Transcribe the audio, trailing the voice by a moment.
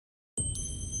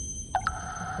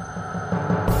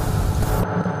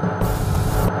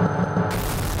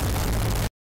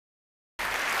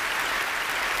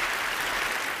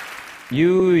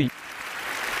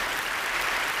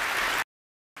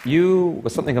You were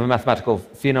something of a mathematical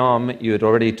phenom. You had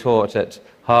already taught at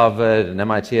Harvard and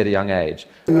MIT at a young age.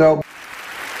 No.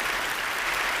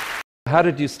 How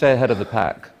did you stay ahead of the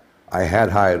pack? I had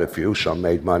hired a few. Some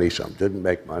made money, some didn't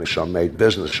make money, some made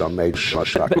business, some made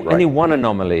stock. But any one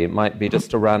anomaly might be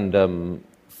just a random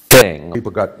thing.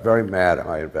 People got very mad at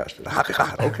my invested.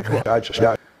 Okay,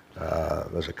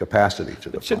 there's a capacity to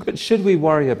the fund. But should we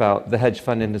worry about the hedge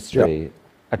fund industry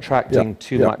attracting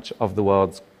too much of the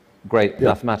world's great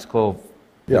mathematical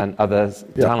and other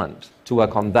talent to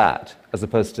work on that, as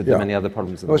opposed to the many other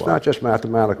problems in the world? It's not just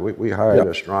mathematical. We hired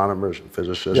astronomers and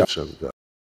physicists and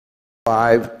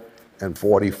 5 and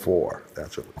 44.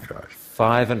 That's what we charge.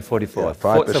 5 and 44.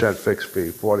 5% fixed fee.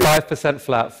 5%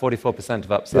 flat, 44%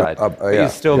 of upside. But you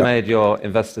still made your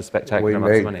investors spectacular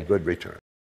amounts of money. We made good return.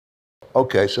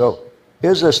 Okay, so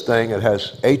here's this thing. It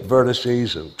has 8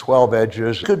 vertices and 12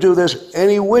 edges. You could do this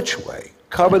any which way.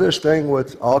 Cover this thing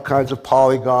with all kinds of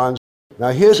polygons.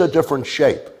 Now here's a different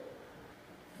shape.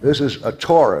 This is a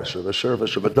torus, or the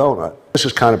surface of a donut. This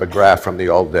is kind of a graph from the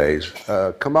old days.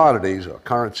 Commodities or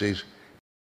currencies,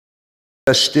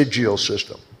 vestigial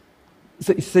system.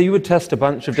 So you would test a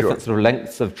bunch of different sort of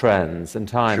lengths of trends and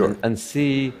time and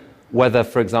see whether,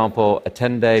 for example, a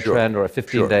 10-day trend or a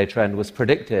 15-day trend was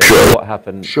predicted of what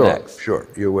happened next. Sure.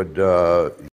 You would.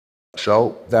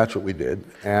 So that's what we did,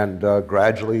 and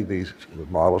gradually these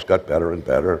models got better and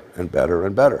better and better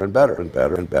and better and better and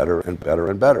better and better and better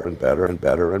and better and better and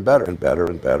better and better and better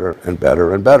and better and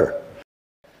better and better.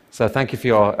 So thank you for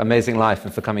your amazing life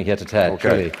and for coming here to TED.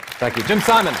 Truly. Thank you. Jim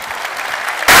Simon.